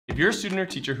If you're a student or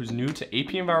teacher who's new to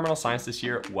AP Environmental Science this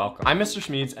year, welcome. I'm Mr.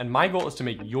 Smedes, and my goal is to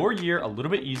make your year a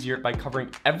little bit easier by covering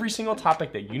every single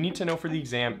topic that you need to know for the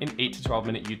exam in 8 to 12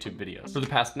 minute YouTube videos. For the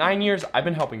past 9 years, I've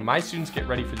been helping my students get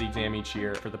ready for the exam each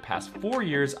year. For the past 4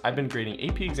 years, I've been grading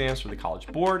AP exams for the College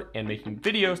Board and making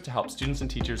videos to help students and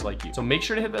teachers like you. So make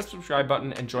sure to hit that subscribe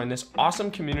button and join this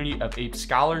awesome community of AP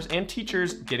scholars and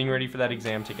teachers getting ready for that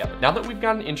exam together. Now that we've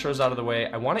gotten intros out of the way,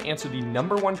 I want to answer the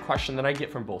 #1 question that I get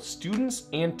from both students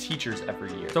and teachers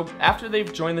every year. So after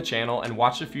they've joined the channel and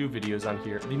watched a few videos on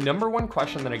here, the #1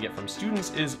 question that I get from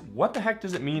students is, what the heck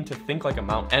does it mean to think like a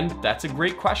mountain? And that's a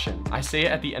great question. I say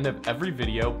it at the end of every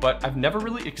video, but I've never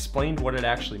really explained what it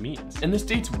actually means. And this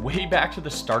dates way back to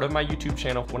the start of my YouTube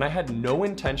channel when I had no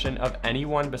intention of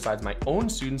anyone besides my own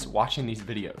students watching these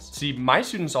videos. See, my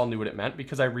students all knew what it meant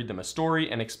because I read them a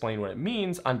story and explain what it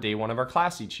means on day 1 of our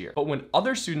class each year. But when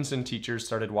other students and teachers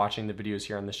started watching the videos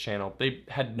here on this channel, they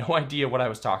had no idea what I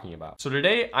was talking about. So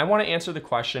today, I want to answer the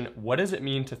question, what does it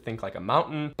mean to think like a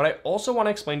mountain? But I also want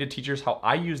to explain to teachers how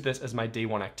I use this as my day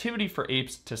 1 activity for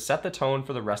APES to set the tone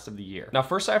for the rest of the year. Now,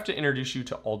 first I have to introduce you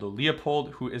to Aldo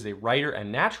Leopold, who is a writer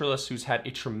and naturalist who's had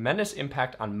a tremendous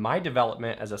impact on my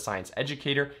development as a science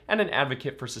educator and an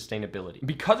advocate for sustainability.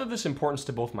 Because of this importance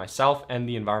to both myself and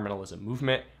the environmentalism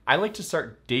movement, I like to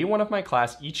start day 1 of my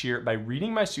class each year by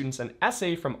reading my students an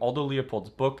essay from Aldo Leopold's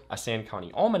book, A Sand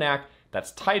County Almanac,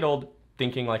 that's titled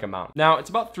Thinking Like a Mountain. Now, it's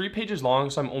about 3 pages long,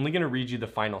 so I'm only going to read you the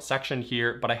final section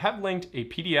here, but I have linked a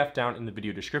PDF down in the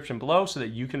video description below so that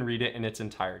you can read it in its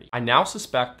entirety. I now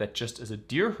suspect that just as a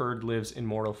deer herd lives in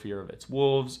mortal fear of its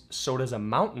wolves, so does a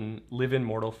mountain live in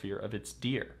mortal fear of its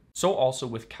deer. So also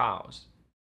with cows.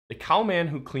 The cowman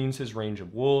who cleans his range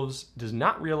of wolves does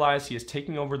not realize he is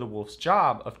taking over the wolf's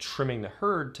job of trimming the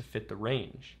herd to fit the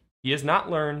range. He has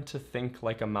not learned to think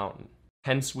like a mountain.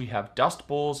 Hence, we have dust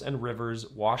bowls and rivers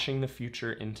washing the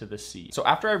future into the sea. So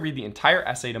after I read the entire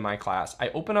essay to my class, I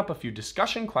open up a few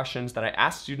discussion questions that I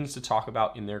ask students to talk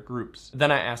about in their groups.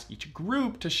 Then I ask each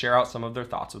group to share out some of their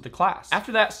thoughts with the class.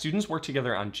 After that, students work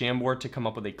together on Jamboard to come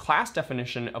up with a class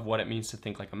definition of what it means to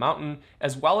think like a mountain,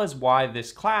 as well as why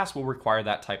this class will require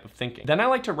that type of thinking. Then I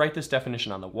like to write this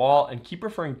definition on the wall and keep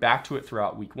referring back to it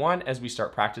throughout week 1 as we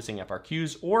start practicing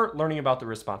FRQs or learning about the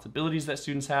responsibilities that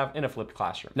students have in a flipped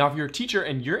classroom. Now, if you're a teacher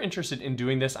and you're interested in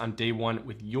doing this on day 1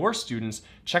 with your students,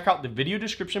 check out the video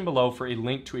description below for a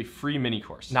link to a free mini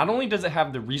course. Not only does it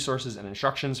have the resources and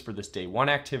instructions for this day 1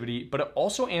 activity, but it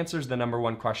also answers the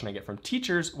 #1 question I get from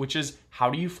teachers, which is, how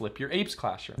do you flip your APES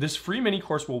classroom? This free mini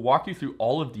course will walk you through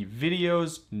all of the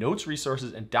videos, notes,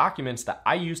 resources, and documents that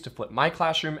I use to flip my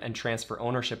classroom and transfer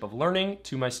ownership of learning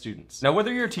to my students. Now,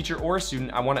 whether you're a teacher or a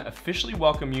student, I want to officially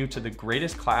welcome you to the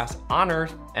greatest class on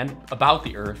Earth and about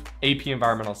the Earth, AP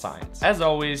Environmental Science. As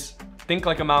always, think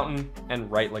like a mountain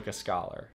and write like a scholar.